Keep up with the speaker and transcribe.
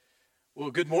Well,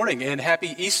 good morning and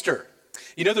happy Easter.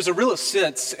 You know, there's a real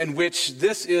sense in which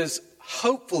this is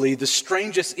hopefully the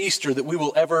strangest Easter that we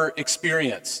will ever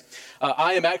experience.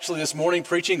 I am actually this morning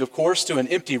preaching, of course, to an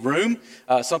empty room,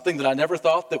 something that I never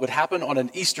thought that would happen on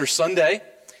an Easter Sunday.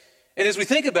 And as we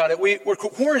think about it, we're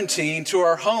quarantined to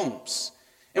our homes.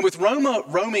 And with Roma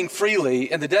roaming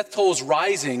freely and the death tolls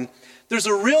rising, there's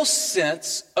a real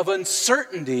sense of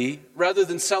uncertainty rather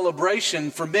than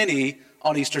celebration for many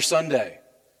on Easter Sunday.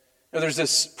 Now, there's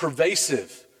this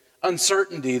pervasive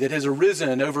uncertainty that has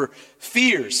arisen over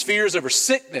fears over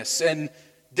sickness and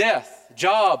death,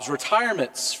 jobs,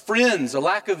 retirements, friends, a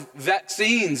lack of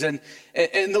vaccines, and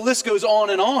the list goes on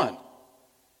and on.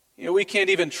 You know, we can't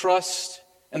even trust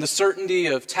in the certainty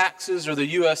of taxes or the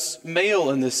U.S. mail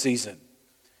in this season.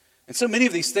 And so many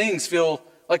of these things feel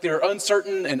like they're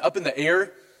uncertain and up in the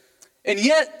air. And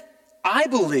yet, I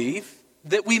believe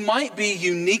that we might be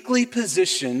uniquely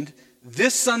positioned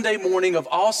this Sunday morning of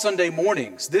all Sunday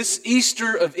mornings, this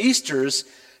Easter of Easters,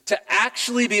 to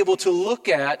actually be able to look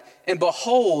at and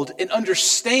behold and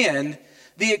understand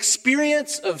the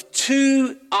experience of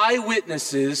two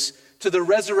eyewitnesses to the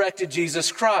resurrected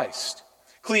Jesus Christ,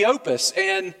 Cleopas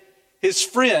and his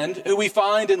friend, who we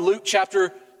find in Luke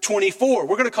chapter 24.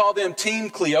 We're going to call them Team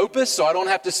Cleopas, so I don't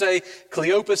have to say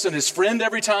Cleopas and his friend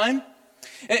every time.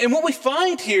 And what we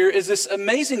find here is this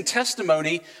amazing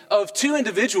testimony of two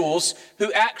individuals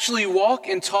who actually walk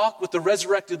and talk with the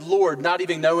resurrected Lord, not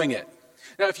even knowing it.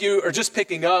 Now, if you are just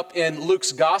picking up in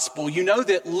Luke's gospel, you know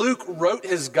that Luke wrote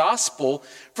his gospel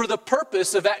for the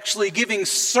purpose of actually giving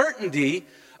certainty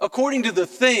according to the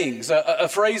things, a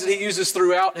phrase that he uses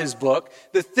throughout his book,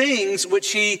 the things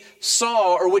which he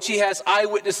saw or which he has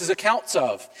eyewitnesses accounts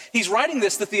of. He's writing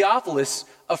this to Theophilus,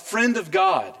 a friend of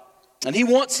God. And he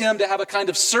wants him to have a kind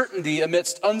of certainty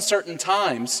amidst uncertain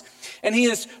times. And he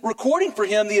is recording for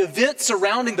him the events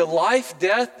surrounding the life,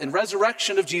 death, and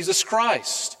resurrection of Jesus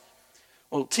Christ.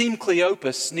 Well, Team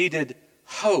Cleopas needed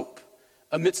hope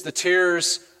amidst the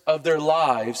terrors of their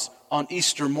lives on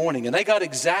Easter morning. And they got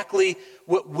exactly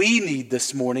what we need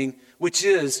this morning, which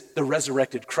is the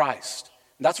resurrected Christ.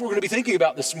 And that's what we're going to be thinking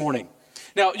about this morning.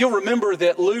 Now, you'll remember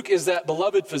that Luke is that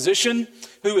beloved physician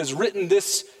who has written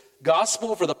this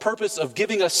gospel for the purpose of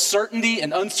giving us certainty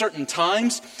in uncertain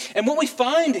times. And what we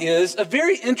find is a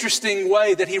very interesting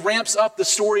way that he ramps up the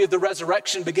story of the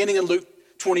resurrection beginning in Luke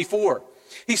 24.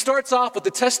 He starts off with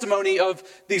the testimony of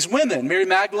these women, Mary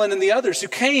Magdalene and the others, who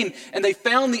came and they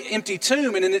found the empty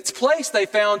tomb. And in its place, they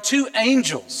found two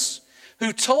angels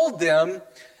who told them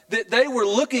that they were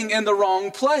looking in the wrong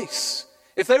place.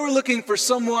 If they were looking for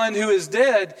someone who is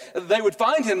dead, they would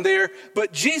find him there,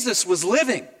 but Jesus was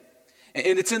living.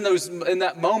 And it's in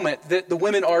that moment that the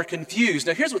women are confused.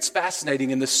 Now, here's what's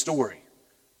fascinating in this story.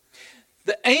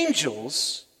 The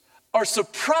angels are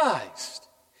surprised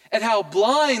at how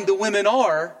blind the women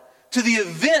are to the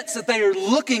events that they are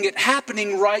looking at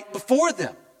happening right before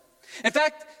them. In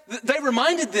fact, they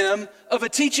reminded them of a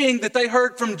teaching that they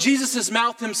heard from Jesus'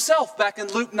 mouth himself back in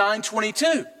Luke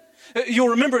 9:22. You'll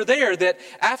remember there that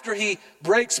after he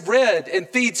breaks bread and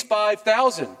feeds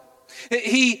 5,000,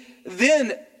 he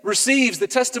then receives the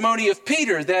testimony of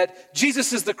Peter that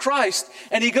Jesus is the Christ,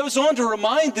 and he goes on to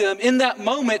remind them in that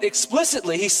moment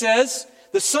explicitly. He says,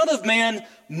 the Son of Man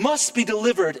must be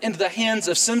delivered into the hands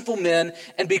of sinful men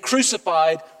and be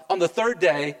crucified on the third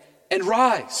day and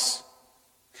rise.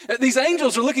 These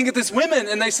angels are looking at these women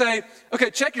and they say,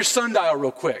 okay, check your sundial real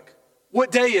quick.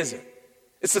 What day is it?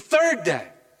 It's the third day,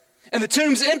 and the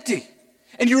tomb's empty.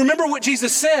 And you remember what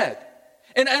Jesus said.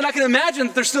 And I can imagine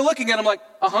that they're still looking at him like,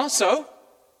 so?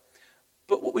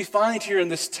 But what we find here in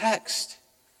this text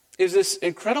is this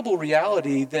incredible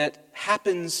reality that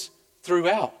happens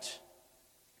throughout.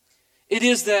 It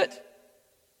is that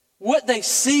what they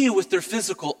see with their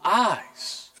physical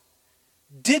eyes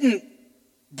didn't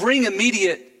bring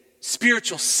immediate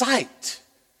spiritual sight.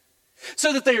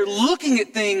 So that they are looking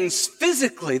at things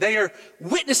physically, they are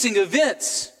witnessing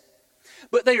events,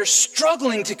 but they are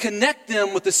struggling to connect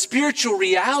them with the spiritual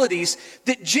realities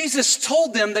that Jesus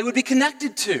told them they would be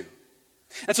connected to.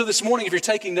 And so this morning, if you're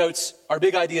taking notes, our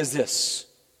big idea is this: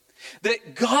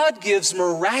 that God gives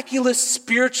miraculous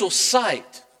spiritual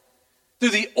sight through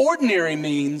the ordinary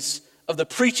means of the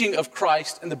preaching of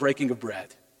Christ and the breaking of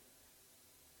bread.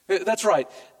 That's right.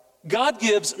 God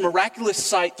gives miraculous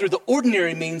sight through the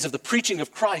ordinary means of the preaching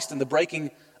of Christ and the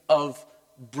breaking of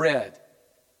bread.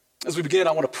 As we begin,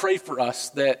 I want to pray for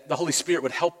us that the Holy Spirit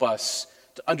would help us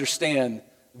to understand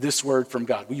this word from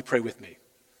God. Will you pray with me?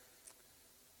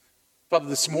 Father,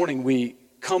 this morning we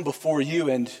come before you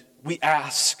and we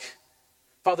ask,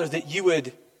 Father, that you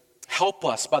would help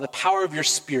us by the power of your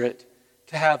Spirit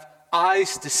to have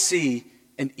eyes to see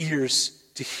and ears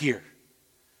to hear.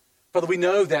 Father, we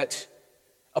know that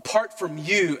apart from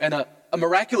you and a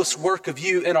miraculous work of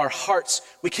you in our hearts,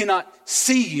 we cannot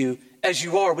see you as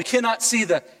you are. We cannot see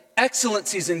the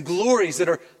excellencies and glories that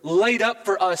are laid up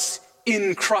for us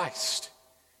in Christ.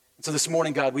 And so this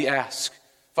morning, God, we ask,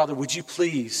 Father, would you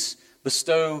please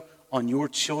bestow on your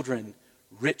children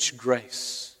rich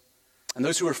grace? And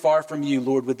those who are far from you,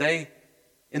 Lord, would they,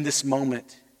 in this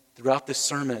moment, throughout this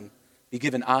sermon, be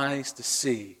given eyes to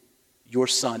see your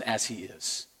Son as he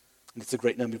is. And it's the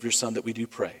great name of your Son that we do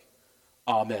pray.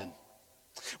 Amen.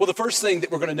 Well, the first thing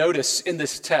that we're going to notice in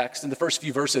this text, in the first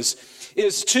few verses,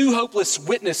 is two hopeless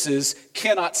witnesses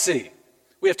cannot see.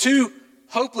 We have two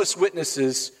hopeless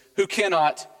witnesses who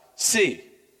cannot see.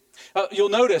 You'll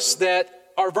notice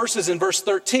that our verses in verse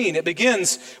 13, it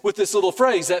begins with this little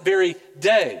phrase, that very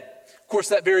day. Of course,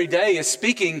 that very day is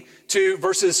speaking to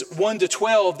verses 1 to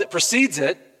 12 that precedes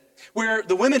it, where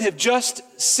the women have just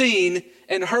seen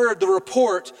and heard the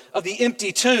report of the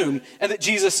empty tomb and that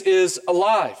Jesus is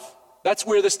alive. That's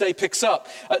where this day picks up.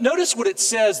 Notice what it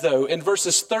says, though, in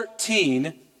verses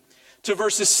 13 to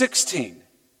verses 16.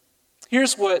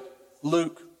 Here's what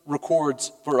Luke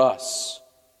records for us,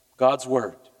 God's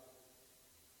word.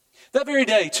 That very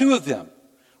day, two of them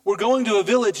were going to a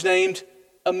village named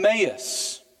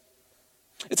Emmaus.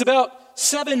 It's about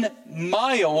 7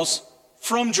 miles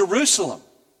from Jerusalem.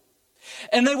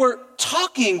 And they were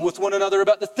talking with one another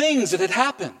about the things that had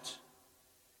happened.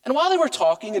 And while they were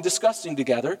talking and discussing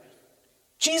together,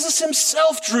 Jesus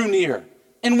himself drew near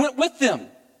and went with them.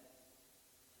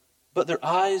 But their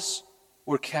eyes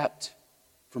were kept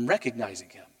from recognizing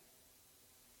him.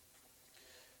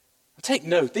 Take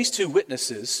note, these two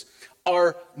witnesses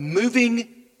are moving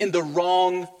in the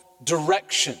wrong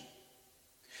direction.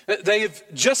 They've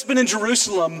just been in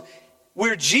Jerusalem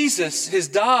where Jesus has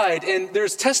died, and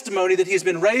there's testimony that he has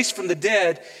been raised from the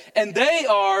dead, and they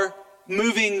are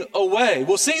moving away.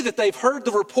 We'll see that they've heard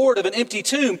the report of an empty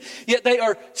tomb, yet they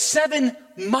are 7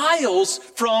 miles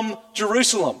from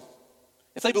Jerusalem.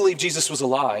 If they believed Jesus was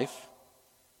alive,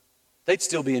 they'd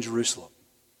still be in Jerusalem.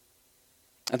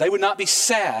 And they would not be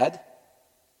sad,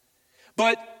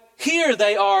 but here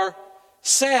they are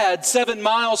sad 7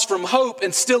 miles from hope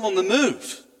and still on the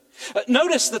move.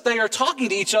 Notice that they are talking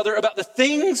to each other about the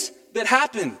things that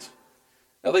happened.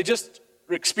 Now, they just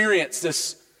experienced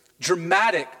this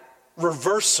dramatic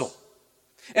reversal.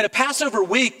 And a Passover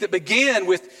week that began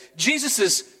with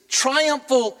Jesus'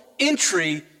 triumphal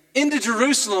entry into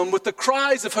Jerusalem with the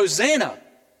cries of Hosanna,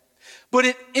 but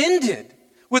it ended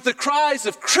with the cries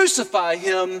of crucify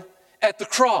him at the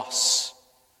cross.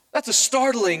 That's a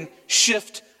startling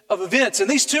shift of events. And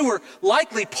these two were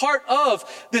likely part of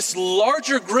this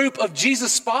larger group of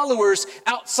Jesus followers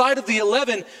outside of the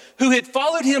 11 who had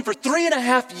followed him for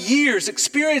 3.5 years,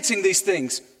 experiencing these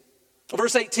things.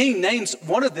 Verse 18 names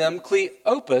one of them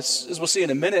Cleopas, as we'll see in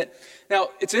a minute. Now,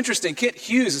 it's interesting. Kent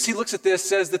Hughes, as he looks at this,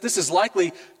 says that this is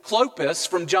likely Clopas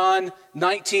from John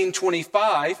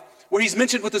 19:25, where he's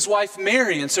mentioned with his wife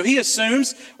Mary. And so he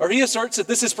assumes, or he asserts, that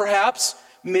this is perhaps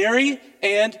Mary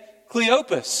and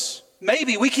Cleopas.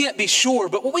 Maybe, we can't be sure,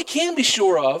 but what we can be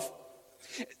sure of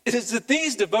is that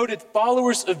these devoted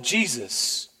followers of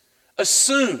Jesus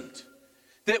assumed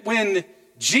that when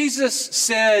Jesus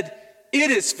said, "It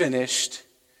is finished,"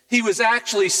 he was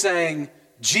actually saying,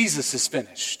 "Jesus is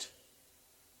finished."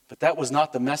 But that was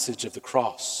not the message of the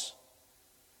cross.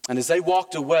 And as they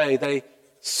walked away, they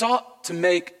sought to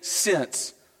make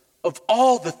sense of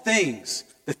all the things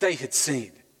that they had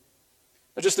seen.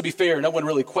 Now, just to be fair, no one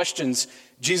really questions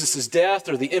Jesus' death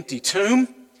or the empty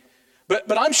tomb.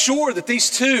 But I'm sure that these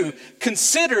two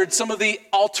considered some of the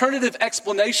alternative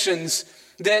explanations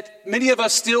that many of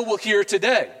us still will hear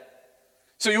today.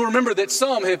 So you'll remember that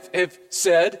some have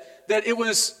said that it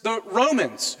was the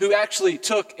Romans who actually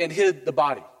took and hid the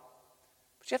body.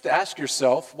 But you have to ask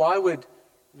yourself, why would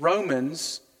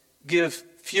Romans give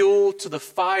fuel to the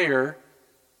fire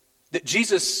that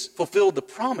Jesus fulfilled the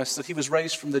promise that he was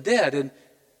raised from the dead? And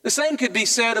the same could be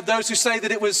said of those who say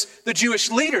that it was the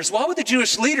Jewish leaders. Why would the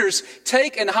Jewish leaders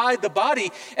take and hide the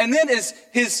body? And then as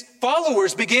his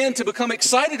followers began to become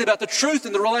excited about the truth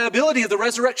and the reliability of the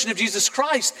resurrection of Jesus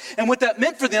Christ and what that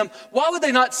meant for them, why would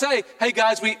they not say, "Hey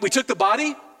guys, we took the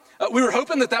body. We were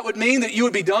hoping that would mean that you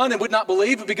would be done and would not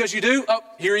believe, but because you do, oh,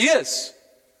 here he is."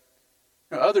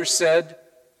 Now, others said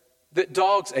that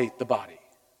dogs ate the body.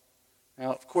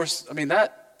 Now, of course,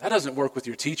 that doesn't work with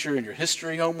your teacher and your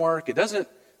history homework. It doesn't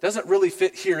really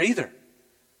fit here either.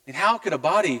 And how could a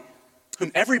body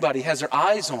whom everybody has their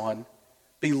eyes on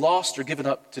be lost or given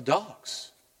up to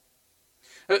dogs?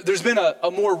 There's been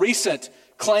a more recent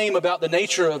claim about the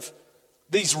nature of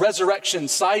these resurrection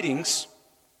sightings,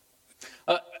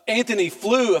 Anthony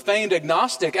Flew, a famed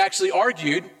agnostic, actually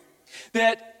argued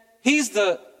that he's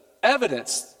the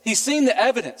evidence, he's seen the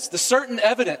evidence, the certain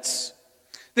evidence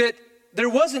that there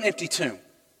was an empty tomb.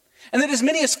 And that as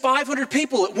many as 500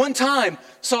 people at one time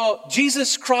saw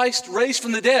Jesus Christ raised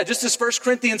from the dead, just as 1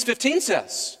 Corinthians 15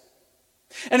 says.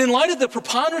 And in light of the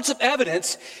preponderance of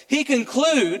evidence, he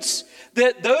concludes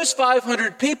that those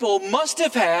 500 people must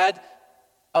have had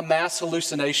a mass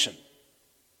hallucination.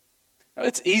 Now,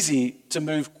 it's easy to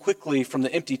move quickly from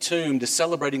the empty tomb to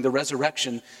celebrating the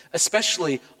resurrection,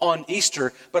 especially on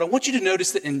Easter. But I want you to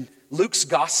notice that in Luke's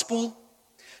gospel,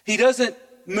 he doesn't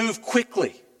move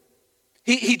quickly.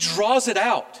 He draws it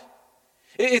out.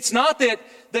 It's not that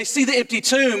they see the empty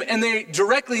tomb and they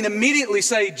directly and immediately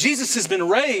say, Jesus has been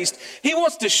raised. He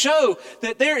wants to show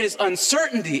that there is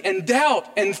uncertainty and doubt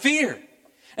and fear.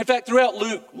 In fact, throughout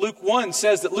Luke 1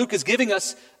 says that Luke is giving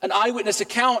us an eyewitness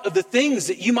account of the things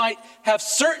that you might have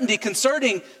certainty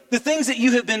concerning the things that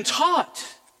you have been taught.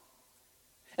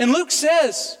 And Luke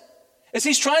says, as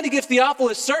he's trying to give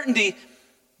Theophilus certainty,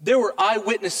 there were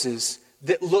eyewitnesses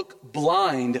that look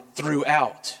blind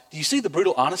throughout. Do you see the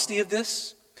brutal honesty of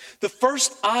this? The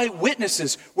first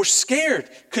eyewitnesses were scared,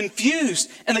 confused,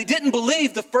 and they didn't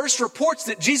believe the first reports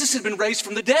that Jesus had been raised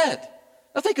from the dead.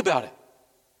 Now think about it.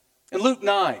 In Luke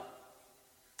 9,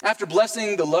 after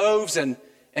blessing the loaves and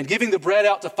giving the bread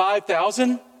out to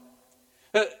 5,000,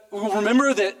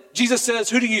 remember that Jesus says,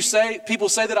 who do you say? People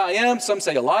say that I am. Some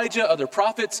say Elijah, other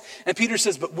prophets. And Peter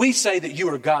says, but we say that you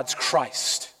are God's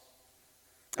Christ.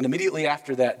 And immediately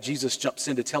after that, Jesus jumps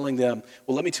into telling them,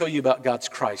 well, let me tell you about God's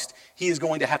Christ. He is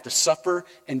going to have to suffer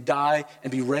and die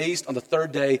and be raised on the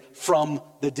third day from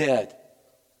the dead.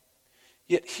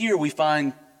 Yet here we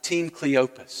find Teen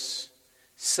Cleopas,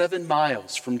 7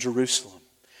 miles from Jerusalem,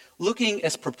 looking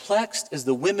as perplexed as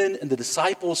the women and the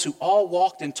disciples who all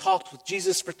walked and talked with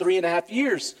Jesus for 3.5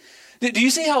 years. Do you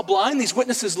see how blind these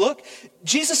witnesses look?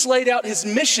 Jesus laid out his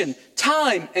mission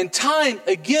time and time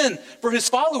again for his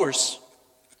followers.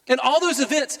 And all those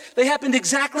events, they happened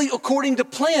exactly according to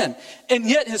plan. And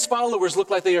yet his followers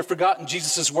look like they have forgotten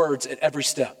Jesus' words at every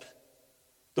step.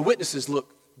 The witnesses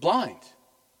look blind.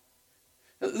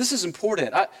 This is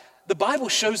important. The Bible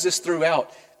shows this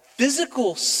throughout.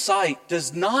 Physical sight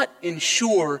does not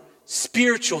ensure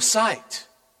spiritual sight.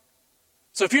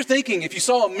 So if you're thinking, if you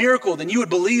saw a miracle, then you would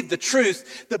believe the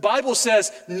truth, the Bible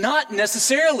says not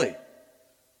necessarily.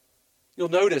 You'll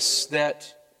notice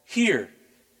that here,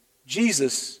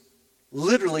 Jesus,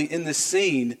 literally in this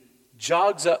scene,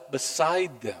 jogs up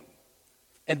beside them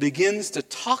and begins to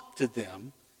talk to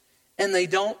them, and they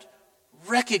don't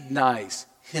recognize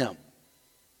him.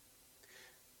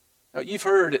 Now, you've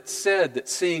heard it said that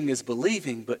seeing is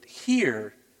believing, but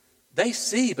here they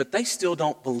see, but they still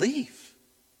don't believe.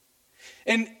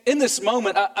 And in this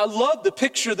moment, I love the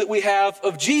picture that we have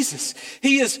of Jesus.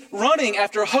 He is running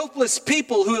after hopeless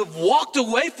people who have walked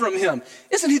away from him.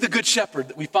 Isn't he the good shepherd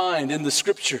that we find in the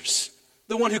scriptures?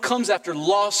 The one who comes after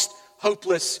lost,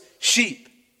 hopeless sheep.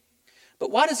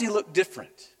 But why does he look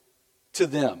different to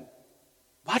them?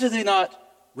 Why do they not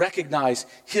recognize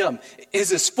him? Is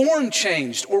his form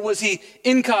changed, or was he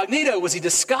incognito? Was he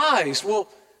disguised? Well,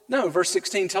 no, verse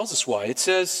 16 tells us why. It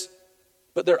says,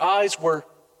 but their eyes were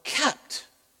kept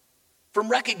from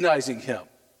recognizing him.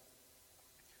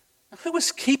 Now, who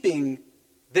was keeping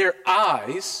their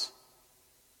eyes,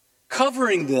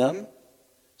 covering them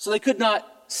so they could not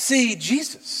see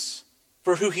Jesus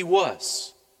for who he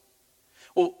was?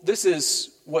 Well, this is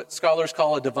what scholars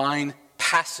call a divine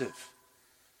passive.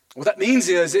 What that means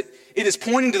is it is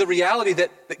pointing to the reality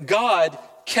that God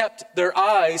kept their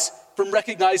eyes from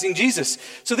recognizing Jesus.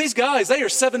 So these guys, they are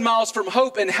 7 miles from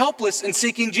hope and helpless in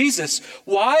seeking Jesus.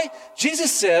 Why?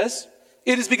 Jesus says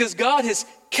it is because God has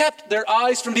kept their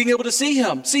eyes from being able to see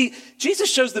him. See,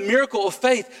 Jesus shows the miracle of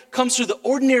faith comes through the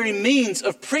ordinary means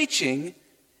of preaching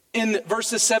in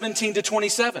verses 17 to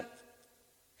 27.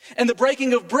 And the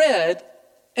breaking of bread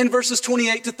in verses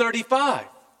 28 to 35.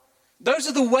 Those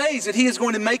are the ways that he is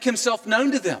going to make himself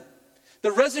known to them.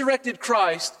 The resurrected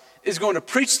Christ is going to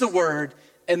preach the word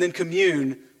and then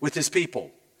commune with his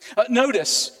people.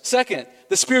 Notice, second,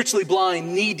 the spiritually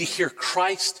blind need to hear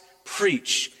Christ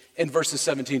preach in verses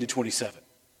 17 to 27.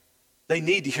 They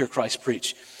need to hear Christ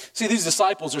preach. See, these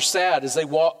disciples are sad as they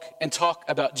walk and talk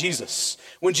about Jesus.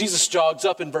 When Jesus jogs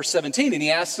up in verse 17 and he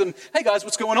asks them, hey guys,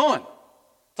 what's going on?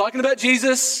 Talking about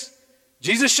Jesus.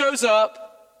 Jesus shows up.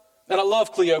 And I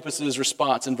love Cleopas'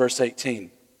 response in verse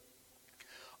 18.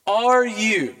 Are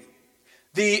you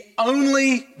the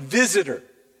only visitor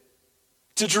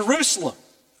to Jerusalem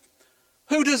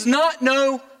who does not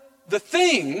know the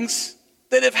things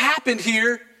that have happened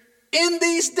here in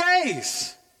these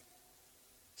days.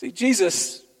 See,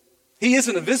 Jesus, he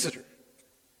isn't a visitor.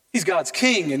 He's God's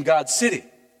king in God's city.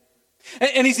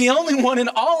 And he's the only one in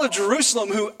all of Jerusalem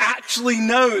who actually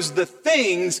knows the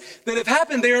things that have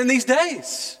happened there in these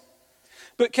days.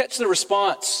 But catch the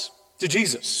response to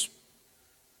Jesus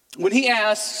when he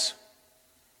asks,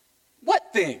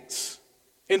 what things?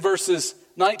 In verses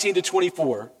 19 to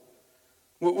 24,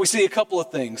 we see a couple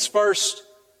of things. First,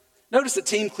 notice that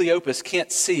Team Cleopas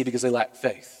can't see because they lack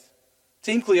faith.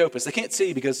 Team Cleopas, they can't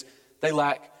see because they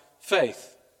lack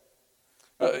faith.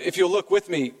 If you'll look with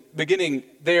me, beginning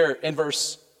there in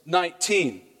verse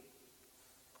 19,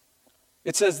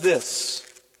 it says this.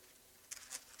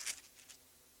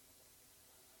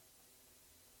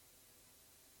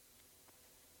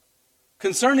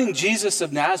 Concerning Jesus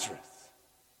of Nazareth.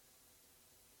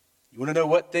 You want to know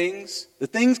what things? The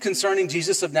things concerning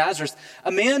Jesus of Nazareth,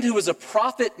 a man who was a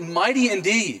prophet, mighty in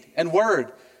deed and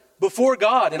word before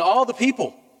God and all the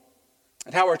people,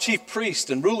 and how our chief priests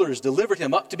and rulers delivered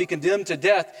him up to be condemned to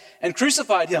death and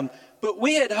crucified him. But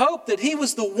we had hoped that he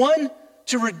was the one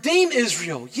to redeem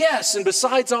Israel. Yes, and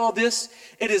besides all this,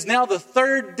 it is now the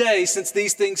third day since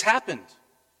these things happened.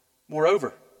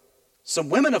 Moreover, some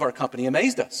women of our company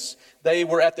amazed us. They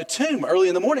were at the tomb early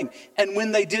in the morning, and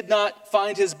when they did not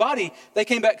find his body, they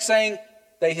came back saying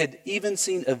they had even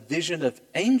seen a vision of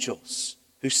angels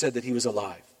who said that he was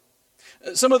alive.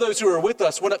 Some of those who were with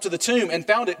us went up to the tomb and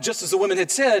found it just as the women had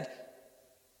said,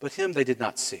 but him they did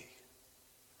not see.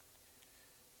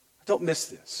 Don't miss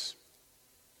this.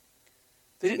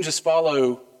 They didn't just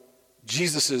follow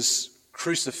Jesus'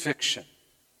 crucifixion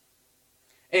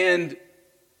and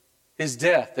his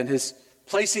death and his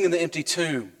placing in the empty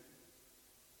tomb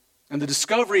and the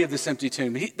discovery of this empty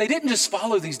tomb. They didn't just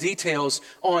follow these details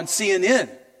on CNN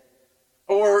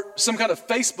or some kind of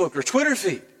Facebook or Twitter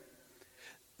feed.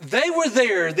 They were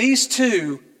there, these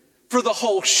two, for the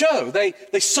whole show. They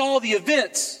saw the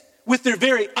events with their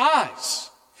very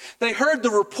eyes. They heard the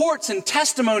reports and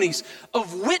testimonies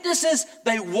of witnesses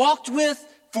they walked with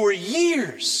for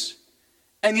years.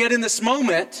 And yet in this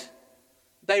moment,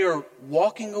 they are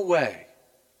walking away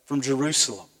from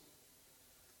Jerusalem,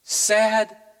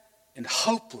 sad and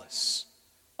hopeless,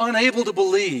 unable to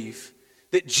believe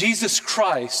that Jesus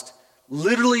Christ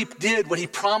literally did what he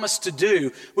promised to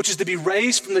do, which is to be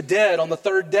raised from the dead on the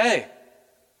third day.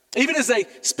 Even as they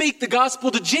speak the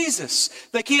gospel to Jesus,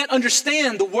 they can't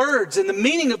understand the words and the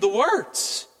meaning of the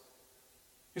words.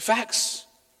 The facts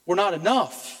were not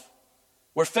enough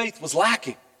where faith was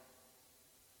lacking.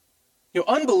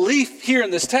 Unbelief here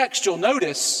in this text, you'll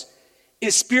notice,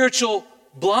 is spiritual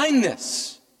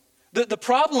blindness. The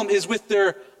problem is with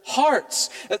their hearts.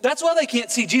 That's why they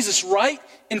can't see Jesus right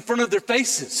in front of their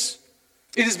faces.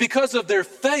 It is because of their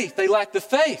faith. They lack the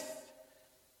faith.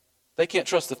 They can't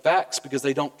trust the facts because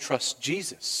they don't trust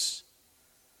Jesus.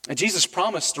 And Jesus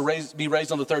promised to be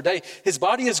raised on the third day. His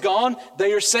body is gone.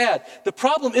 They are sad. The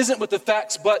problem isn't with the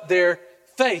facts, but their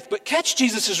faith. But catch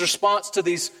Jesus' response to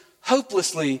these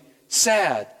hopelessly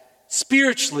sad,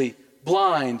 spiritually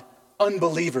blind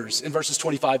unbelievers in verses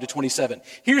 25 to 27.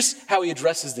 Here's how he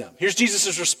addresses them. Here's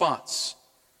Jesus' response.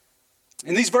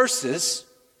 In these verses,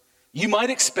 you might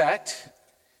expect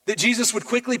that Jesus would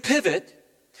quickly pivot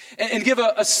and give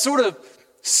a sort of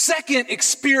second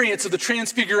experience of the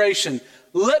transfiguration.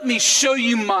 Let me show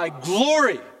you my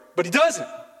glory. But he doesn't.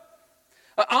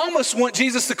 I almost want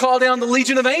Jesus to call down the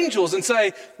legion of angels and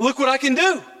say, look what I can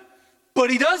do. But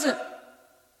he doesn't.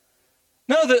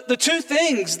 No, the two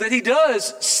things that he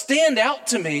does stand out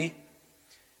to me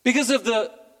because of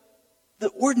the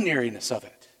ordinariness of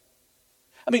it.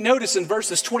 I mean, notice in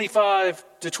verses 25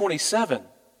 to 27,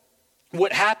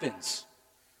 what happens.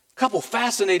 A couple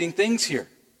fascinating things here.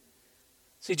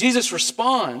 See, Jesus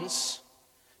responds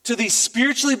to these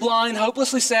spiritually blind,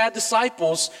 hopelessly sad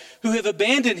disciples who have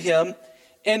abandoned him.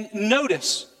 And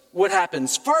notice what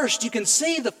happens. First, you can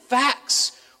see the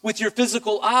facts with your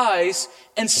physical eyes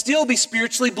and still be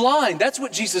spiritually blind. That's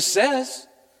what Jesus says.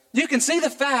 You can see the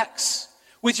facts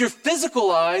with your physical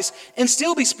eyes and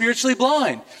still be spiritually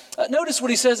blind. Notice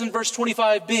what he says in verse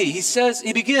 25b.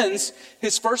 He begins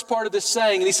his first part of this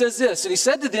saying, and he says this, and he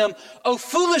said to them, O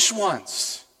foolish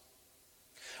ones,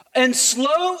 and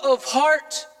slow of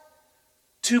heart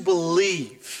to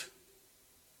believe.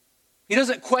 He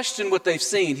doesn't question what they've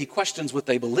seen. He questions what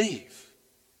they believe.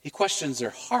 He questions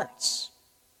their hearts.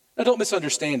 Now, don't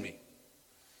misunderstand me.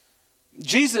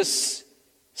 Jesus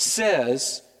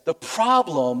says the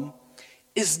problem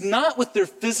is not with their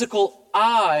physical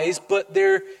eyes, but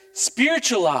their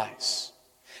spiritual eyes.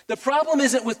 The problem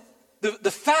isn't with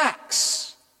the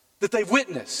facts that they've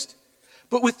witnessed,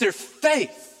 but with their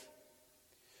faith.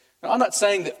 Now, I'm not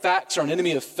saying that facts are an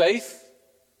enemy of faith.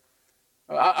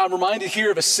 I'm reminded here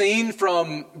of a scene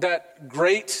from that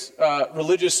great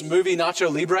religious movie,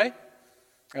 Nacho Libre.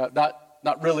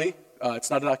 Not really.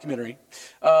 It's not a documentary.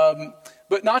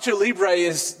 But Nacho Libre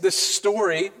is this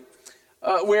story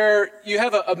where you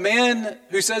have a man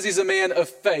who says he's a man of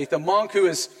faith, a monk who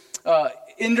is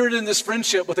entered in this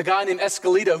friendship with a guy named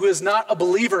Escalito who is not a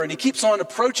believer, and he keeps on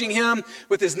approaching him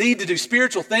with his need to do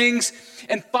spiritual things.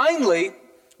 And finally,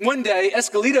 one day,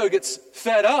 Escalito gets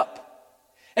fed up.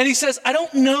 And he says, I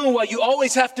don't know why you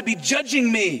always have to be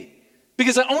judging me,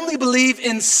 because I only believe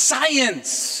in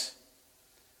science.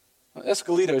 Well,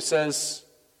 Escalito says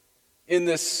in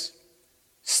this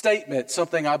statement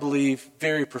something I believe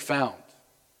very profound.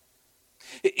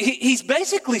 He's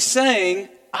basically saying,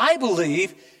 I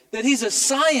believe that he's a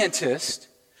scientist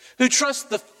who trusts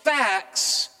the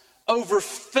facts over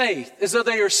faith, as though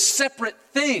they are separate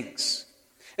things,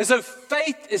 as though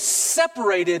faith is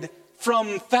separated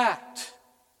from fact.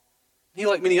 He,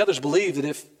 like many others, believed that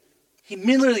if he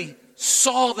merely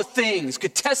saw the things,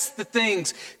 could test the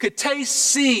things, could taste,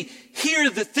 see, hear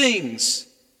the things,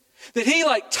 that he,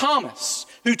 like Thomas,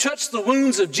 who touched the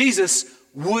wounds of Jesus,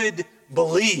 would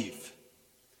believe.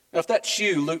 Now, if that's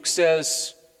you, Luke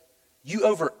says, you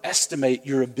overestimate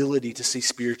your ability to see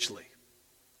spiritually.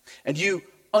 And you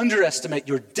underestimate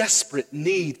your desperate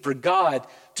need for God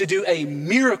to do a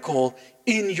miracle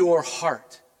in your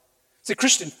heart. See,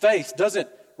 Christian faith doesn't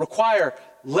require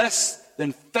less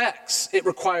than facts. It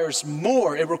requires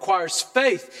more. It requires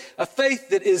faith, a faith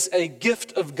that is a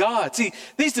gift of God. See,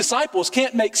 these disciples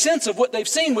can't make sense of what they've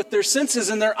seen with their senses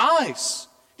and their eyes.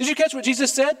 Did you catch what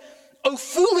Jesus said? O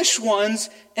foolish ones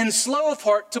and slow of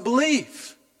heart to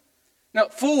believe. Now,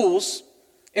 fools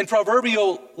in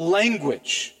proverbial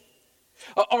language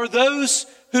are those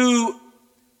who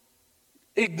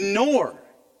ignore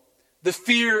the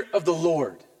fear of the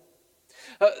Lord.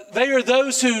 They are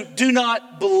those who do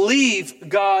not believe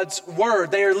God's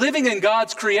word. They are living in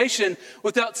God's creation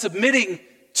without submitting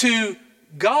to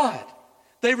God.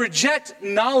 They reject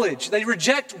knowledge. They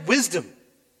reject wisdom.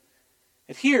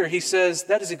 And here he says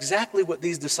that is exactly what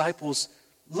these disciples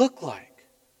look like.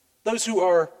 Those who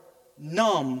are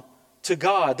numb to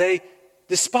God. They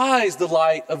despise the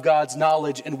light of God's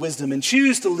knowledge and wisdom and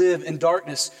choose to live in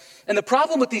darkness. And the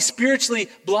problem with these spiritually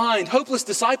blind, hopeless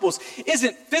disciples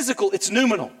isn't physical, it's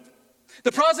numinal.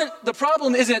 The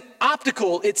problem isn't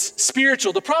optical, it's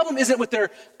spiritual. The problem isn't with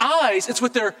their eyes, it's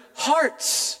with their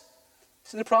hearts.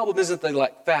 So the problem isn't they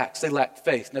lack facts, they lack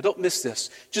faith. Now don't miss this.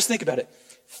 Just think about it.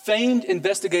 Famed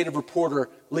investigative reporter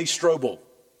Lee Strobel.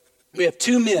 We have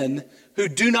two men who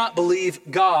do not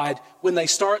believe God when they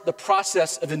start the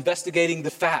process of investigating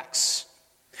the facts.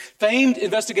 Famed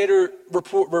investigator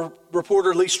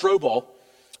reporter Lee Strobel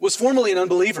was formerly an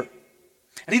unbeliever.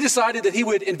 And he decided that he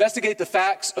would investigate the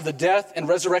facts of the death and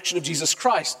resurrection of Jesus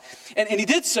Christ. And he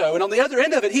did so. And on the other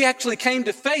end of it, he actually came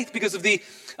to faith because of the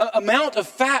amount of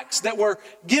facts that were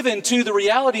given to the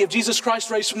reality of Jesus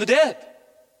Christ raised from the dead.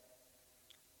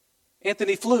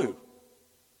 Anthony Flew,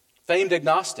 famed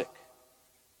agnostic,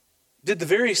 did the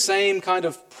very same kind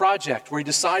of project where he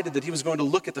decided that he was going to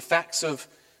look at the facts of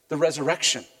the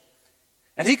resurrection.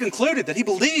 And he concluded that he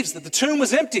believes that the tomb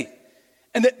was empty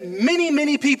and that many,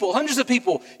 many people, hundreds of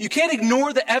people, you can't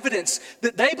ignore the evidence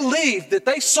that they believed that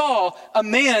they saw a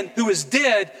man who was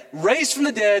dead, raised from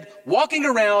the dead, walking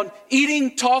around,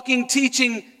 eating, talking,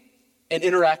 teaching, and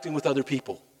interacting with other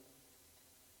people.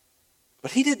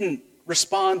 But he didn't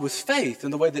respond with faith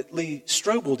in the way that Lee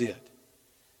Strobel did.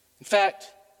 In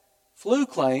fact, Flew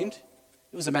claimed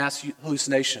it was a mass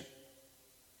hallucination.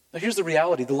 Now here's the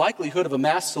reality. The likelihood of a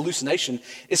mass hallucination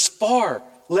is far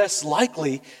less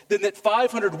likely than that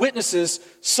 500 witnesses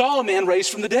saw a man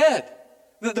raised from the dead.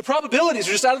 The probabilities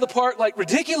are just out of the park, like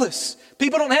ridiculous.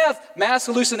 People don't have mass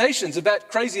hallucinations. In fact,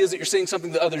 crazy is that you're seeing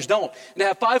something that others don't. And to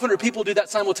have 500 people do that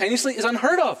simultaneously is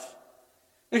unheard of.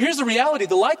 Now here's the reality.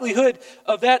 The likelihood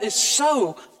of that is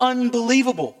so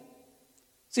unbelievable.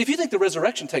 See, if you think the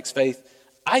resurrection takes faith,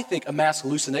 I think a mass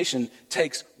hallucination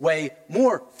takes way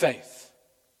more faith.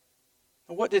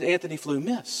 Now, what did Anthony Flew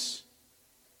miss?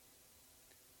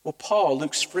 Well, Paul,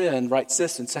 Luke's friend, writes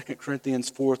this in 2 Corinthians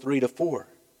 4:3-4.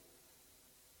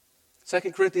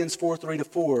 2 Corinthians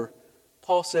 4:3-4,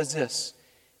 Paul says this,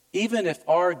 even if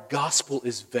our gospel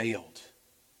is veiled,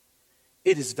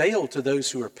 it is veiled to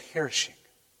those who are perishing.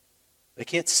 They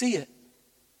can't see it.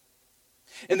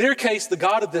 In their case, the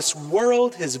God of this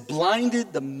world has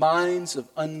blinded the minds of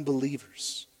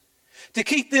unbelievers to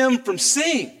keep them from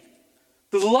seeing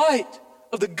the light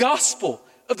of the gospel,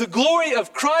 of the glory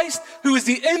of Christ, who is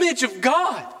the image of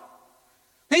God.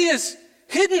 He has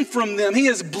hidden from them. He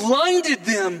has blinded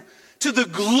them to the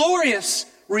glorious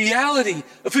reality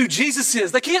of who Jesus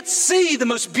is. They can't see the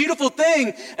most beautiful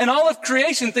thing in all of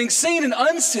creation, things seen and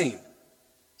unseen.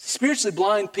 Spiritually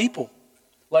blind people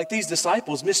like these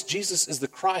disciples miss Jesus as the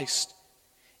Christ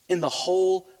in the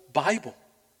whole Bible,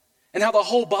 and how the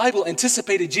whole Bible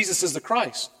anticipated Jesus as the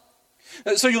Christ.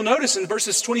 So you'll notice in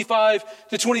verses 25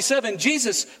 to 27,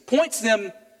 Jesus points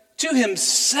them to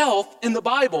himself in the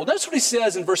Bible. Notice what he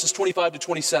says in verses 25 to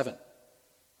 27.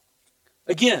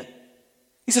 Again,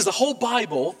 he says the whole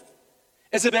Bible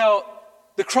is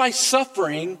about the Christ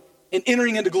suffering and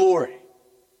entering into glory.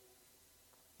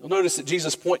 You'll notice that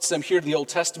Jesus points them here to the Old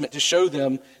Testament to show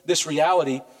them this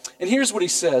reality. And here's what he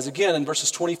says, again in verses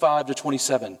 25 to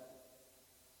 27.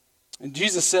 And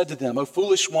Jesus said to them, O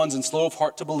foolish ones and slow of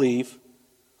heart to believe,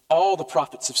 all the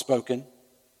prophets have spoken.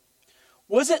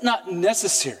 Was it not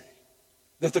necessary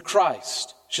that the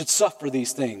Christ should suffer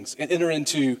these things and enter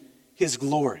into his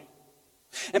glory?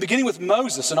 And beginning with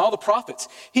Moses and all the prophets,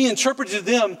 he interpreted to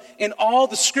them in all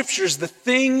the scriptures the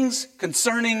things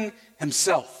concerning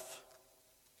himself.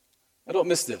 Now don't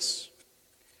miss this.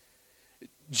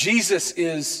 Jesus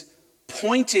is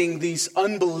pointing these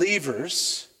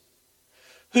unbelievers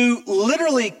who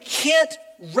literally can't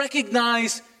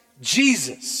recognize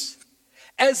Jesus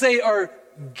as they are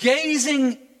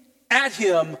gazing at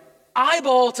him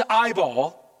eyeball to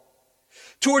eyeball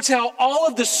towards how all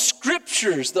of the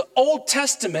scriptures, the Old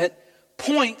Testament,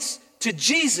 points to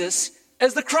Jesus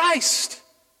as the Christ.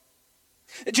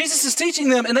 Jesus is teaching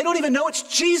them, and they don't even know it's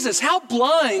Jesus. How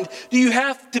blind do you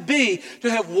have to be to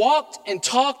have walked and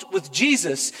talked with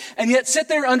Jesus and yet sit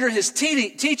there under his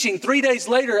teaching 3 days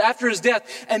later after his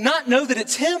death and not know that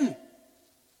it's him?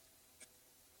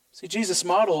 See, Jesus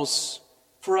models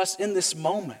for us in this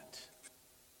moment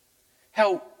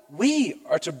how we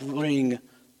are to bring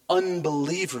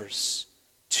unbelievers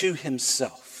to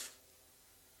himself.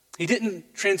 He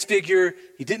didn't transfigure.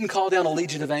 He didn't call down a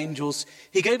legion of angels.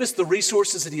 He gave us the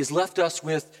resources that he has left us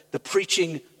with, the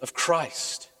preaching of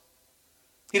Christ.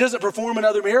 He doesn't perform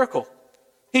another miracle.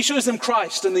 He shows them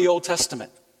Christ in the Old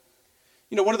Testament.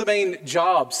 You know, one of the main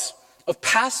jobs of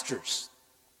pastors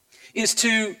is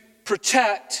to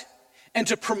protect and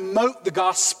to promote the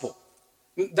gospel.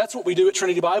 That's what we do at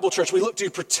Trinity Bible Church. We look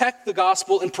to protect the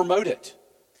gospel and promote it.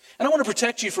 And I want to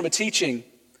protect you from a teaching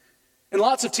and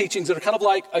lots of teachings that are kind of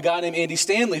like a guy named Andy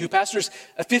Stanley who pastors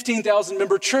a 15,000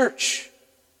 member church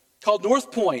called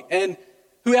North Point, and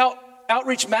who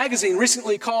Outreach Magazine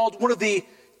recently called one of the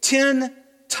 10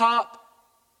 top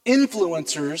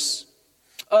influencers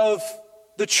of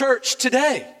the church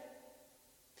today.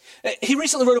 He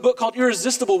recently wrote a book called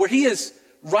Irresistible where he is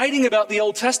writing about the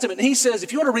Old Testament. And he says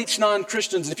if you want to reach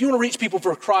non-Christians, if you want to reach people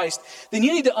for Christ, then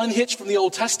you need to unhitch from the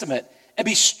Old Testament and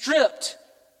be stripped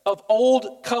of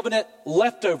old covenant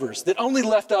leftovers that only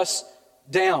left us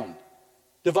down,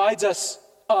 divides us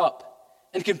up,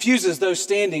 and confuses those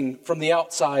standing from the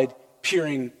outside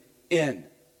peering in.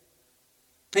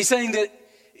 He's saying that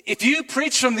if you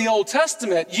preach from the Old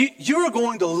Testament, you are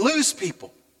going to lose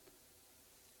people.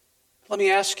 Let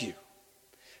me ask you,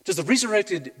 does the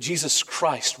resurrected Jesus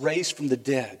Christ, raised from the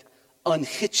dead,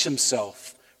 unhitch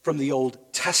himself from the Old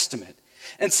Testament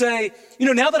and say, you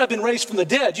know, now that I've been raised from the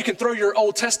dead, you can throw your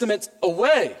Old Testament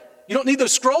away. You don't need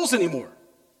those scrolls anymore.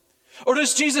 Or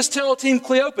does Jesus tell Team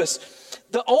Cleopas,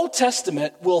 the Old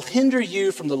Testament will hinder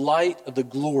you from the light of the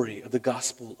glory of the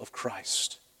gospel of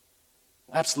Christ?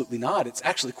 Absolutely not. It's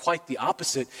actually quite the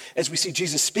opposite as we see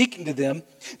Jesus speaking to them.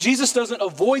 Jesus doesn't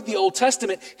avoid the Old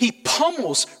Testament. He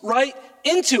pummels right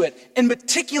into it and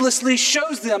meticulously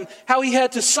shows them how he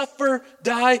had to suffer,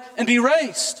 die, and be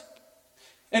raised.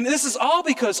 And this is all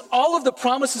because all of the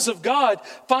promises of God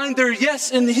find their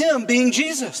yes in him, being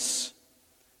Jesus.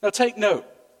 Now take note.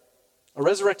 A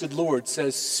resurrected Lord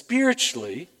says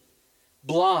spiritually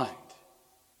blind,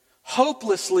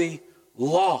 hopelessly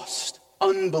lost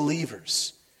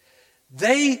unbelievers.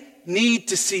 They need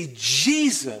to see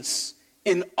Jesus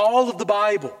in all of the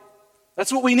Bible.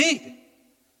 That's what we need.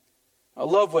 I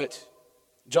love what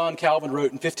John Calvin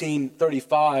wrote in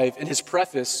 1535 in his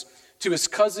preface to his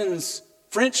cousin's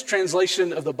French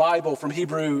translation of the Bible from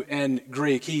Hebrew and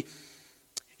Greek. He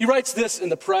writes this in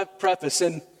the preface,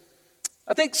 and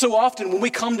I think so often when we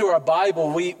come to our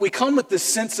Bible, we come with this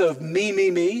sense of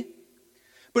me.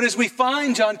 But as we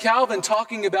find John Calvin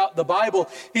talking about the Bible,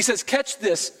 he says, catch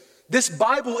this. This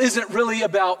Bible isn't really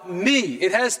about me.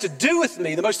 It has to do with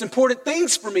me. The most important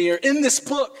things for me are in this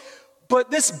book.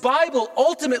 But this Bible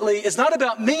ultimately is not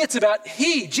about me. It's about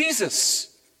he, Jesus.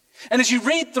 And as you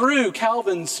read through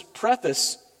Calvin's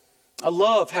preface, I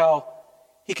love how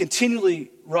he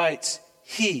continually writes,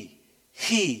 He.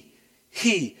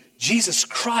 Jesus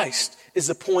Christ is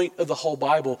the point of the whole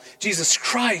Bible. Jesus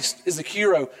Christ is the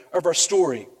hero of our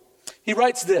story. He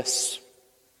writes this: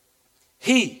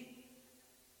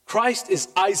 Christ is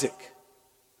Isaac,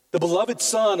 the beloved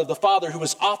son of the Father, who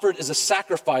was offered as a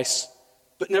sacrifice,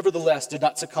 but nevertheless did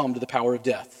not succumb to the power of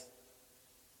death.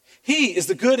 He is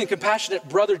the good and compassionate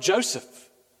brother Joseph,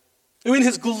 who in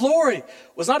his glory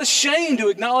was not ashamed to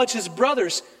acknowledge his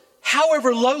brothers,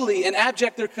 however lowly and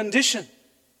abject their condition.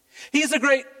 He is the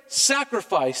great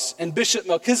sacrifice and Bishop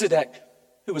Melchizedek,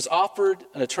 who was offered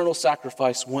an eternal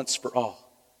sacrifice once for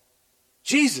all.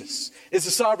 Jesus is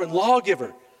the sovereign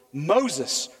lawgiver,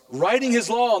 Moses writing his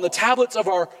law on the tablets of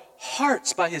our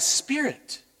hearts by his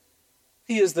Spirit.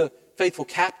 He is the faithful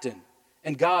captain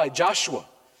and guide, Joshua,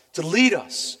 to lead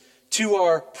us to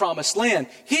our promised land.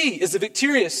 He is the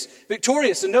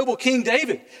victorious and noble King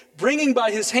David, bringing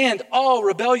by his hand all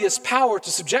rebellious power to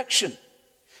subjection.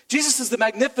 Jesus is the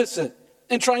magnificent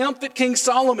and triumphant King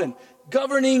Solomon,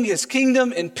 governing his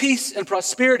kingdom in peace and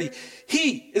prosperity.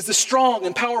 He is the strong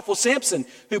and powerful Samson,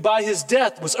 who by his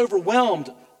death was overwhelmed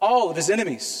all of his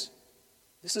enemies.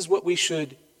 This is what we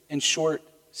should, in short,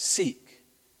 seek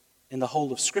in the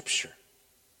whole of Scripture.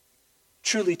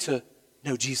 Truly to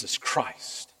know Jesus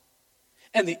Christ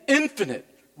and the infinite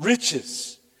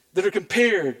riches that are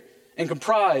compared and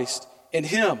comprised in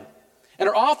him and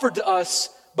are offered to us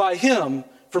by him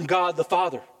from God the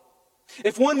Father.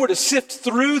 If one were to sift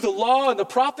through the law and the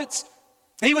prophets,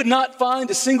 he would not find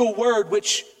a single word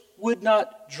which would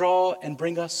not draw and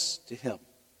bring us to him.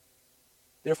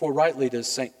 Therefore, rightly does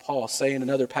St. Paul say in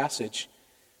another passage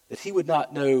that he would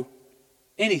not know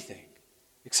anything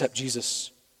except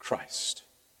Jesus Christ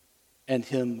and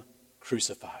him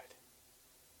crucified.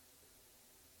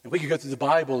 And we could go through the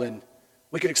Bible and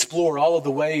we could explore all of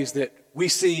the ways that we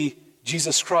see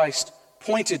Jesus Christ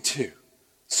pointed to.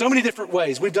 So many different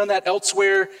ways. We've done that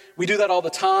elsewhere. We do that all the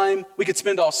time. We could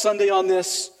spend all Sunday on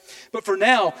this. But for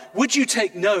now, would you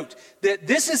take note that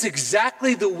this is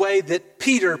exactly the way that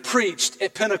Peter preached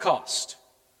at Pentecost?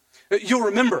 You'll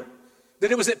remember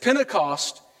that it was at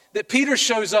Pentecost that Peter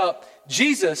shows up.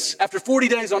 Jesus, after 40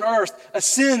 days on earth,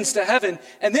 ascends to heaven,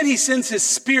 and then he sends his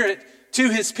Spirit to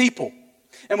his people.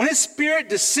 And when his Spirit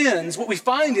descends, what we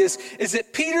find is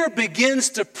that Peter begins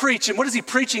to preach. And what is he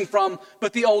preaching from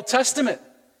but the Old Testament?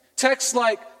 Texts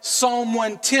like Psalm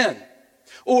 110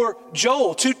 or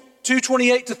Joel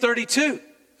 2:28 to 32.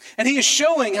 And he is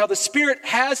showing how the Spirit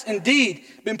has indeed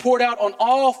been poured out on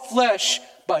all flesh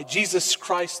by Jesus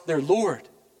Christ their Lord.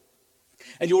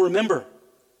 And you'll remember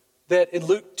that in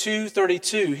Luke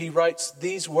 2:32, he writes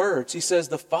these words. He says,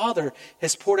 the Father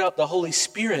has poured out the Holy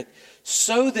Spirit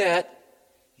so that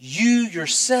you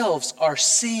yourselves are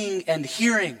seeing and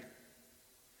hearing.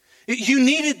 You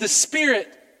needed the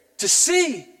Spirit to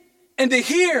see and to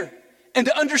hear and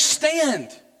to understand.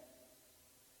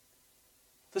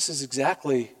 This is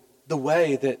exactly the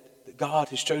way that God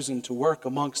has chosen to work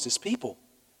amongst his people.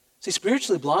 See,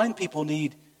 spiritually blind people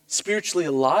need spiritually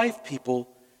alive people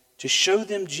to show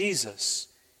them Jesus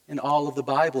in all of the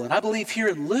Bible. And I believe here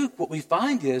in Luke, what we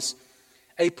find is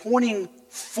a pointing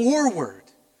forward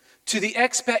to the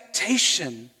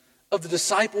expectation of the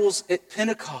disciples at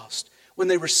Pentecost when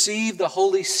they received the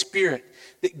Holy Spirit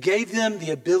that gave them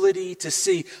the ability to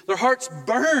see. Their hearts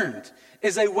burned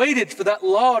as they waited for that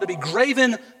law to be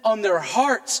graven on their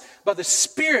hearts by the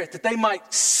Spirit, that they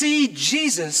might see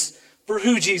Jesus for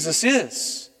who Jesus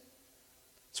is.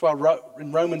 That's why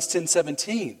in Romans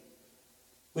 10:17,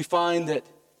 we find that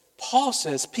Paul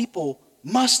says people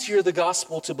must hear the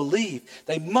gospel to believe.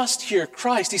 They must hear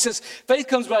Christ. He says faith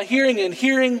comes by hearing, and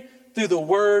hearing through the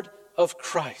word of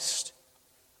Christ.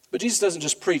 But Jesus doesn't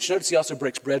just preach. Notice he also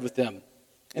breaks bread with them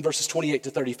in verses 28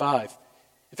 to 35.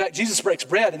 In fact, Jesus breaks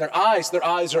bread and their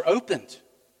eyes are opened.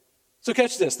 So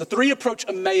catch this. The three approach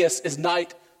Emmaus as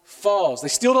night falls. They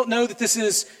still don't know that this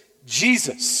is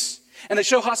Jesus. And they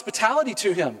show hospitality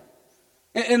to him.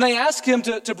 And they ask him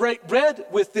to break bread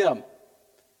with them.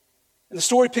 And the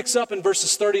story picks up in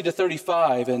verses 30 to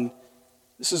 35. And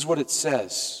this is what it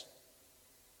says.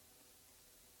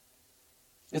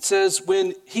 It says,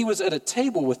 when he was at a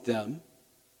table with them,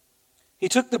 he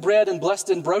took the bread and blessed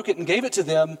and broke it and gave it to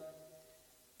them.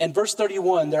 And verse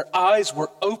 31, their eyes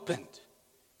were opened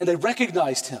and they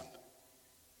recognized him.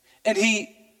 And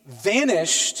he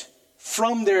vanished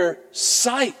from their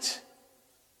sight.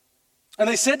 And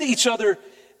they said to each other,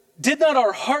 did not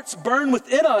our hearts burn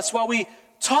within us while he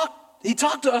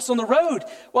talked to us on the road,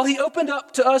 while he opened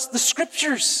up to us the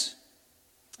scriptures?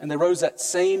 And they rose that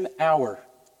same hour.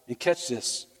 And catch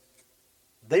this,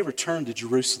 they returned to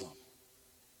Jerusalem.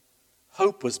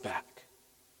 Hope was back.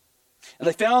 And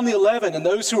they found the 11 and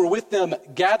those who were with them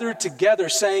gathered together,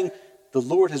 saying, "The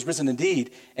Lord has risen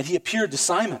indeed." And he appeared to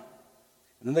Simon.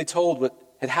 And then they told what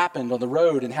had happened on the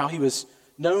road and how he was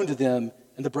known to them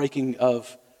in the breaking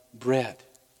of bread.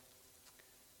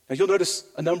 Now you'll notice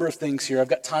a number of things here. I've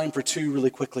got time for two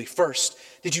really quickly. First,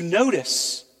 did you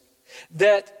notice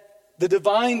that the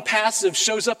divine passive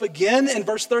shows up again in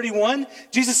verse 31?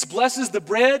 Jesus blesses the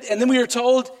bread, and then we are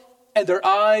told, and their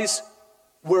eyes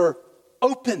were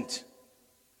opened.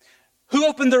 Who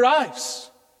opened their eyes?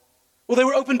 Well, they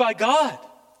were opened by God.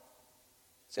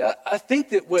 See, I think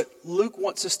that what Luke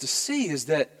wants us to see is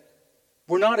that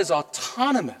we're not as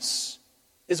autonomous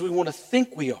as we want to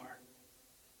think we are.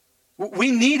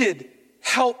 We needed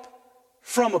help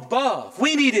from above.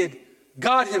 We needed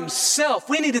God himself.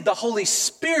 We needed the Holy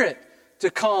Spirit to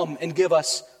come and give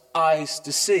us eyes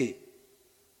to see.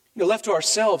 Left to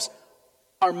ourselves,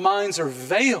 our minds are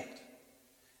veiled.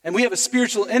 And we have a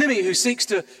spiritual enemy who seeks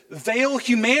to veil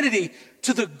humanity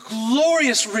to the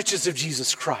glorious riches of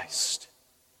Jesus Christ.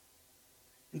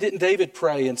 And didn't David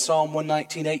pray in Psalm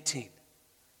 119:18?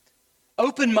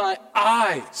 Open my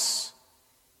eyes.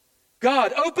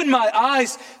 God, open my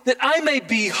eyes that I may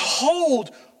behold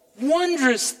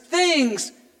wondrous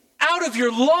things out of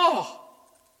your law.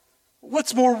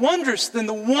 What's more wondrous than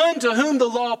the one to whom the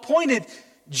law pointed,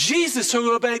 Jesus,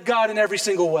 who obeyed God in every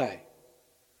single way?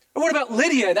 Or what about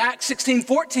Lydia in Acts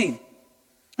 16:14,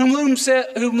 whom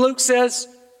Luke says,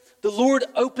 the Lord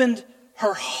opened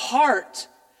her heart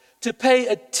to pay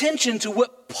attention to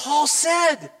what Paul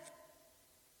said.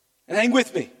 And hang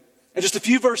with me. In just a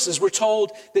few verses, we're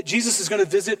told that Jesus is going to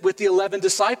visit with the 11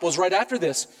 disciples right after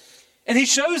this. And he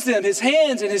shows them his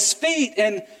hands and his feet,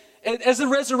 and as the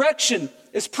resurrection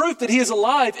is proof that he is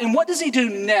alive. And what does he do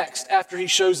next after he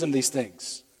shows them these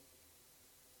things?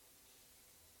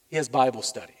 He has Bible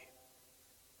study.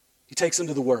 He takes them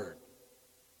to the Word.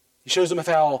 He shows them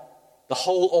how the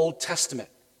whole Old Testament,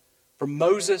 from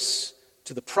Moses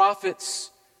to the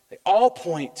prophets, they all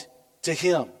point to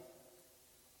him.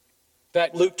 In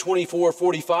fact, Luke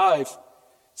 24:45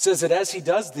 says that as he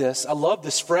does this, I love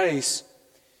this phrase,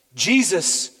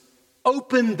 Jesus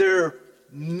opened their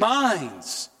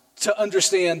minds to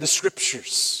understand the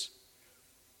Scriptures.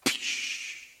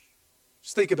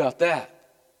 Just think about that.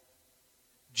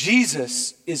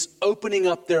 Jesus is opening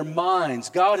up their minds.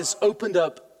 God has opened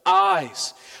up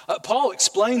eyes. Paul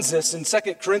explains this in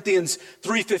 2 Corinthians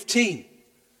 3:15,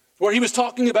 where he was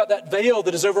talking about that veil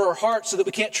that is over our hearts so that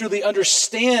we can't truly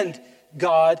understand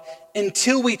God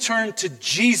until we turn to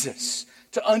Jesus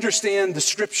to understand the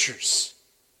Scriptures.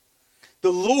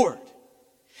 The Lord.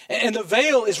 And the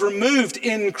veil is removed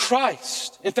in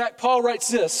Christ. In fact, Paul writes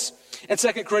this in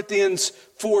 2 Corinthians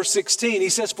 4:16. He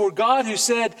says, "For God who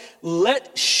said,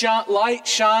 let light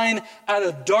shine out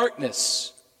of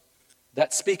darkness."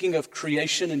 That's speaking of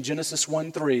creation in Genesis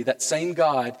 1:3. That same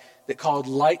God that called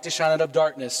light to shine out of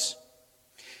darkness.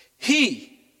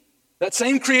 He, that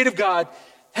same creative God,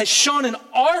 has shone in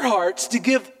our hearts to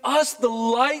give us the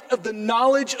light of the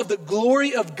knowledge of the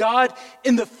glory of God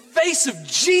in the face of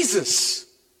Jesus.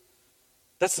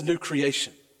 That's the new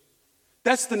creation.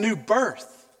 That's the new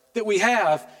birth that we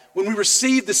have when we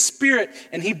receive the Spirit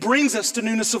and he brings us to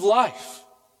newness of life.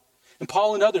 And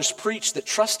Paul and others preach that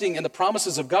trusting in the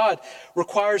promises of God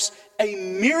requires a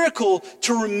miracle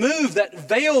to remove that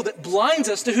veil that blinds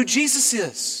us to who Jesus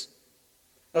is.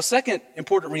 Now, second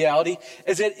important reality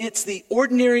is that it's the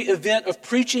ordinary event of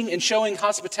preaching and showing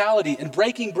hospitality and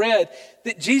breaking bread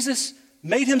that Jesus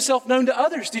made himself known to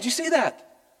others. Did you see that?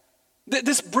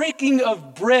 This breaking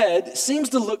of bread seems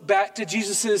to look back to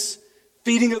Jesus'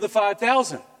 feeding of the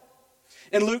 5,000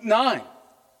 in Luke 9,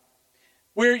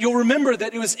 where you'll remember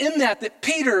that it was in that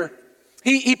Peter,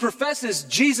 he professes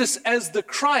Jesus as the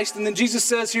Christ, and then Jesus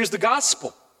says, here's the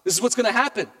gospel. This is what's going to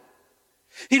happen.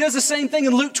 He does the same thing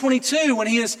in Luke 22 when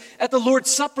he is at the Lord's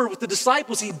Supper with the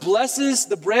disciples. He blesses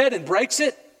the bread and breaks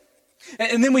it.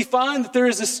 And then we find that there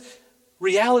is this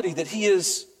reality that he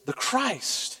is the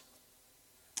Christ.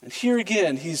 And here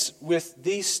again, he's with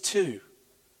these two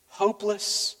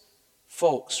hopeless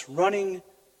folks running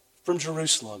from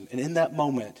Jerusalem. And in that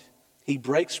moment, he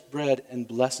breaks bread and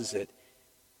blesses it.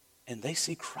 And they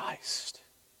see Christ.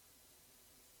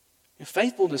 And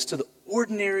faithfulness to the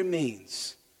ordinary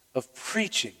means of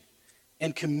preaching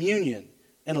and communion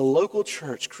in a local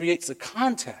church creates a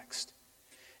context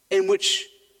in which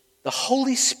the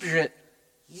Holy Spirit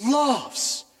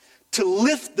loves to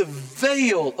lift the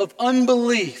veil of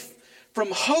unbelief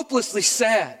from hopelessly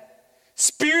sad,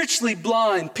 spiritually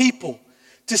blind people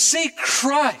to see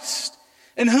Christ,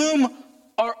 in whom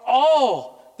are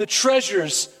all the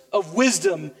treasures of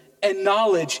wisdom and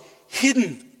knowledge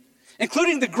hidden.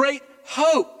 including the great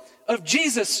hope of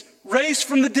Jesus raised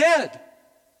from the dead.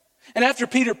 And after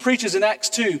Peter preaches in Acts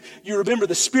 2, you remember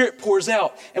the Spirit pours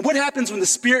out. And what happens when the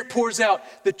Spirit pours out?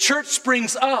 The church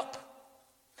springs up.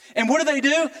 And what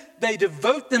do? They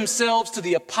devote themselves to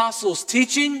the apostles'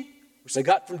 teaching, which they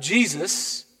got from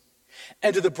Jesus,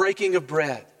 and to the breaking of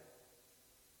bread.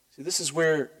 See, this is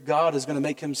where God is going to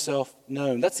make himself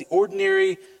known. That's the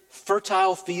ordinary,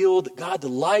 fertile field that God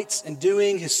delights in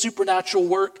doing his supernatural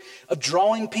work of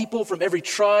drawing people from every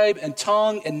tribe and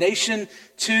tongue and nation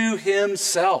to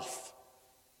himself.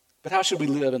 But how should we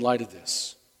live in light of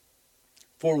this?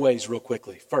 4 ways real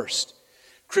quickly. First,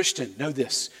 Christian, know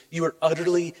this. You are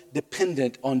utterly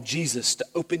dependent on Jesus to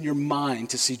open your mind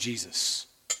to see Jesus.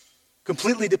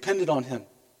 Completely dependent on him.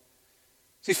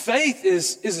 See, faith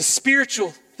is a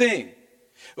spiritual thing.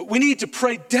 We need to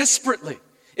pray desperately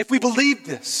if we believe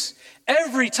this.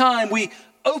 Every time we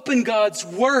open God's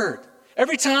word,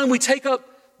 every time we take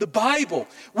up the Bible,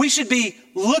 we should be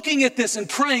looking at this and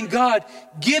praying, God,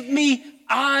 give me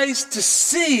eyes to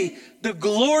see the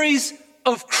glories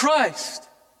of Christ.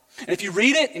 And if you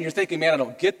read it and you're thinking, man, I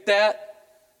don't get that,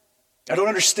 I don't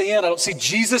understand, I don't see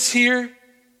Jesus here,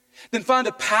 then find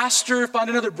a pastor, find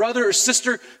another brother or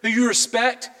sister who you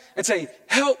respect and say,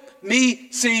 help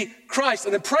me see Christ.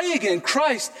 And then pray again,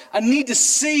 Christ, I need to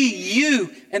see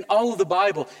you in all of the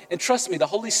Bible. And trust me, the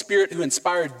Holy Spirit who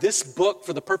inspired this book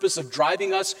for the purpose of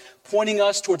driving us, pointing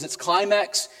us towards its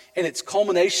climax and its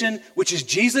culmination, which is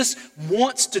Jesus,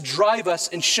 wants to drive us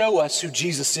and show us who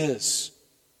Jesus is.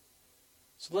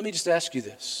 So let me just ask you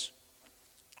this.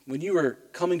 When you are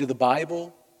coming to the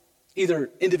Bible, either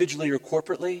individually or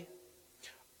corporately,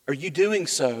 are you doing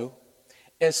so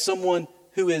as someone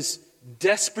who is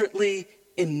desperately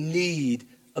in need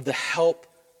of the help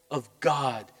of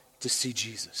God to see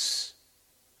Jesus?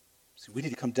 See, we need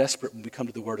to come desperate when we come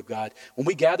to the Word of God. When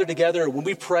we gather together, when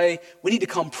we pray, we need to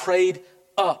come prayed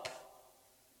up.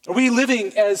 Are we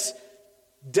living a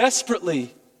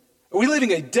desperately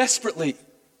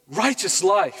righteous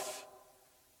life?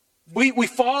 We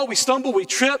fall, we stumble, we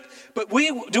trip, but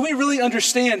do we really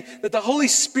understand that the Holy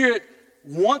Spirit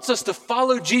wants us to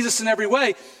follow Jesus in every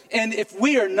way? And if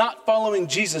we are not following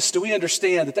Jesus, do we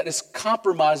understand that is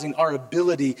compromising our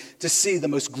ability to see the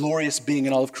most glorious being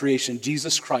in all of creation,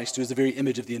 Jesus Christ, who is the very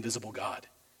image of the invisible God?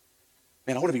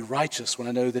 Man, I want to be righteous when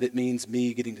I know that it means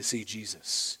me getting to see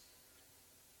Jesus.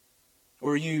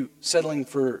 Or are you settling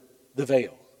for the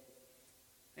veil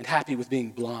and happy with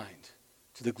being blind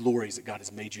to the glories that God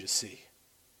has made you to see?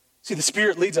 See, the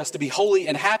Spirit leads us to be holy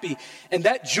and happy, and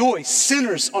that joy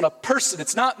centers on a person.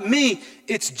 It's not me,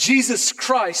 it's Jesus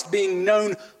Christ being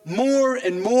known more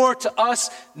and more to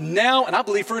us now, and I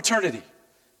believe for eternity.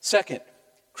 Second,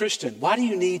 Christian, who do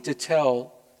you need to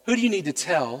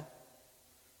tell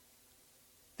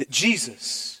that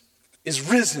Jesus is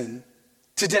risen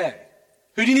today?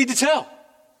 Who do you need to tell?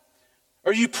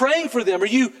 Are you praying for them? Are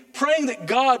you praying that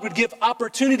God would give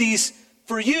opportunities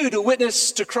for you to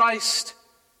witness to Christ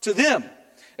to them?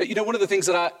 You know, one of the things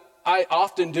that I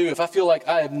often do if I feel like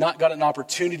I have not got an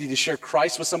opportunity to share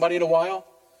Christ with somebody in a while,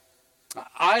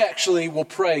 I actually will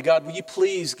pray, God, will you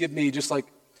please give me just like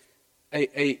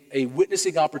a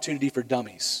witnessing opportunity for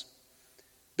dummies?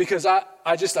 Because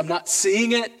I'm not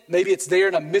seeing it. Maybe it's there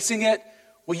and I'm missing it.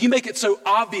 Will you make it so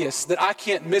obvious that I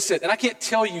can't miss it? And I can't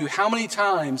tell you how many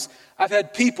times I've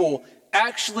had people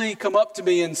actually come up to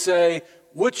me and say,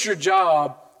 what's your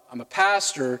job? I'm a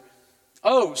pastor.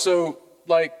 Oh, so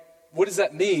like, what does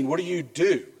that mean? What do you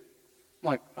do? I'm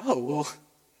like, oh, well,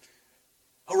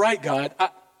 all right, God.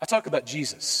 I talk about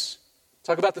Jesus.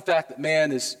 Talk about the fact that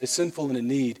man is sinful and in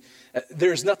need.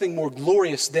 There's nothing more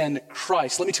glorious than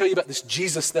Christ. Let me tell you about this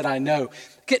Jesus that I know.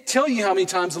 I can't tell you how many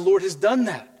times the Lord has done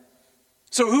that.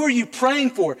 So who are you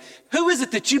praying for? Who is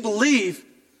it that you believe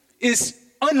is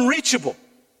unreachable?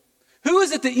 Who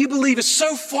is it that you believe is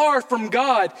so far from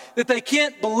God that they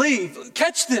can't believe?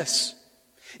 Catch this.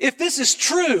 If this is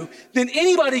true, then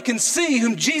anybody can see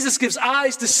whom Jesus gives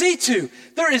eyes to see to.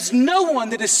 There is no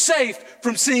one that is safe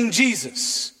from seeing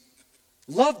Jesus.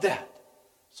 Love that.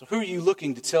 So who are you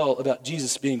looking to tell about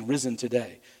Jesus being risen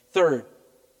today? Third,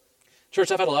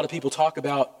 church, I've had a lot of people talk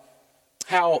about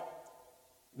how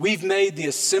we've made the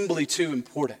assembly too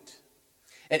important.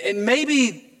 And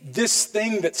maybe this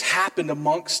thing that's happened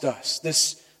amongst us,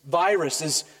 this virus,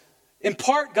 is in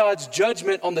part God's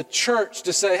judgment on the church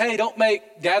to say, hey, don't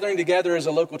make gathering together as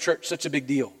a local church such a big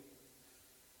deal.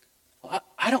 Well,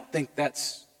 I don't think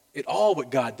that's at all what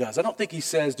God does. I don't think he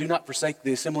says, do not forsake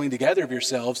the assembling together of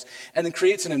yourselves, and then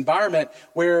creates an environment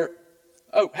where,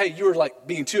 oh, hey, you were like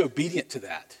being too obedient to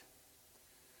that.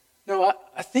 No,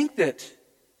 I think that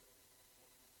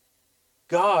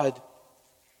God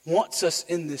wants us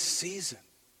in this season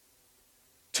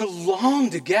to long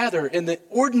to gather in the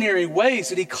ordinary ways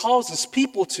that he calls his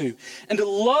people to, and to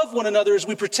love one another as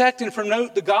we protect and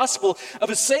promote the gospel of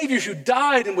a Savior who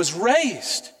died and was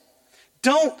raised.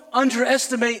 Don't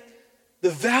underestimate the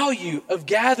value of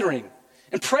gathering.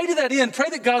 And pray to that end. Pray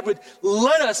that God would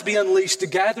let us be unleashed to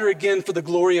gather again for the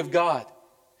glory of God.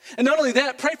 And not only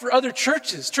that, pray for other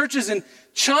churches in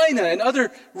China and other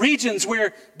regions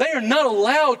where they are not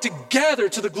allowed to gather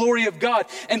to the glory of God.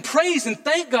 And praise and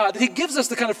thank God that he gives us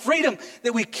the kind of freedom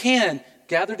that we can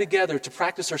gather together to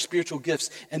practice our spiritual gifts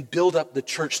and build up the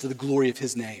church to the glory of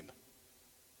his name.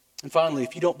 And finally,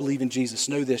 if you don't believe in Jesus,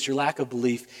 know this: your lack of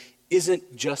belief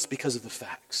isn't just because of the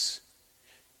facts.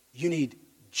 You need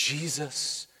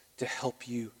Jesus to help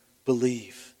you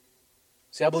believe.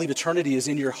 See, I believe eternity is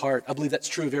in your heart. I believe that's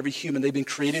true of every human. They've been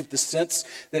created with the sense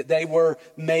that they were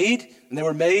made, and they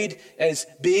were made as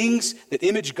beings that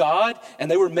image God, and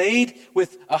they were made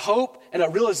with a hope and a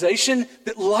realization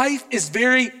that life is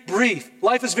very brief.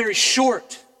 Life is very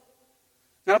short.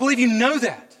 And I believe you know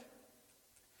that.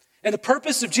 And the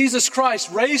purpose of Jesus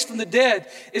Christ, raised from the dead,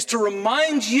 is to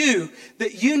remind you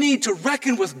that you need to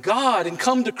reckon with God and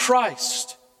come to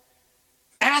Christ.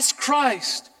 Ask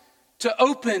Christ to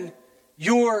open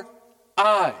your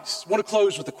eyes. I want to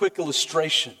close with a quick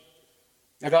illustration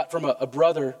I got from a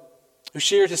brother who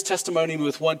shared his testimony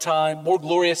with one time, more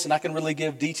glorious than I can really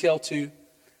give detail to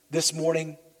this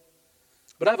morning.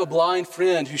 But I have a blind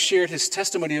friend who shared his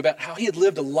testimony about how he had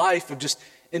lived a life of just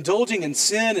indulging in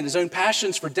sin and his own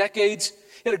passions for decades.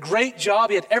 He had a great job.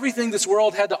 He had everything this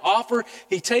world had to offer.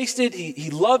 He tasted,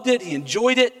 he loved it, he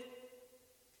enjoyed it.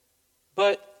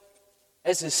 But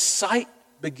as his sight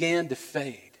began to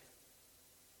fade,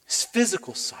 his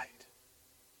physical sight,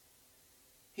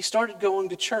 he started going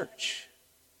to church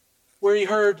where he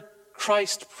heard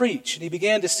Christ preach, and he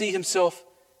began to see himself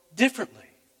differently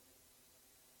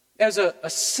as a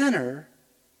sinner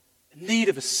in need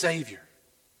of a Savior.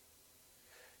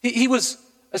 He was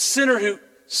a sinner who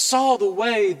saw the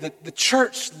way that the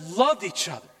church loved each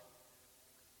other.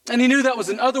 And he knew that was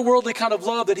an otherworldly kind of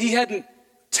love that he hadn't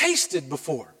tasted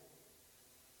before.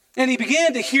 And he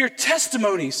began to hear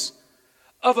testimonies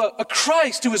of a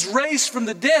Christ who was raised from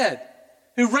the dead,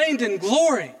 who reigned in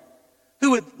glory,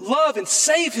 who would love and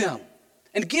save him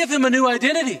and give him a new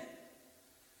identity.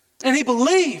 And he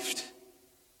believed.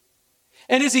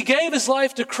 And as he gave his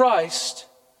life to Christ,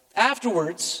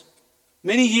 afterwards,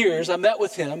 many years, I met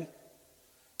with him,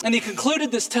 and he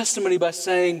concluded this testimony by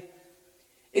saying,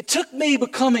 "It took me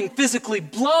becoming physically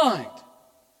blind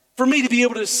for me to be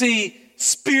able to see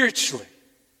spiritually.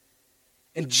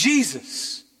 And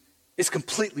Jesus is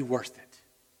completely worth it."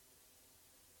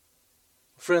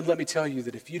 Friend, let me tell you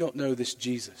that if you don't know this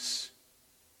Jesus,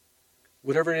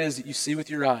 whatever it is that you see with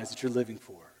your eyes that you're living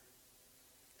for,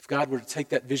 if God were to take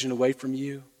that vision away from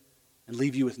you and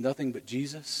leave you with nothing but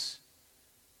Jesus,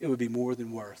 it would be more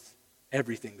than worth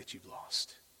everything that you've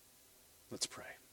lost. Let's pray.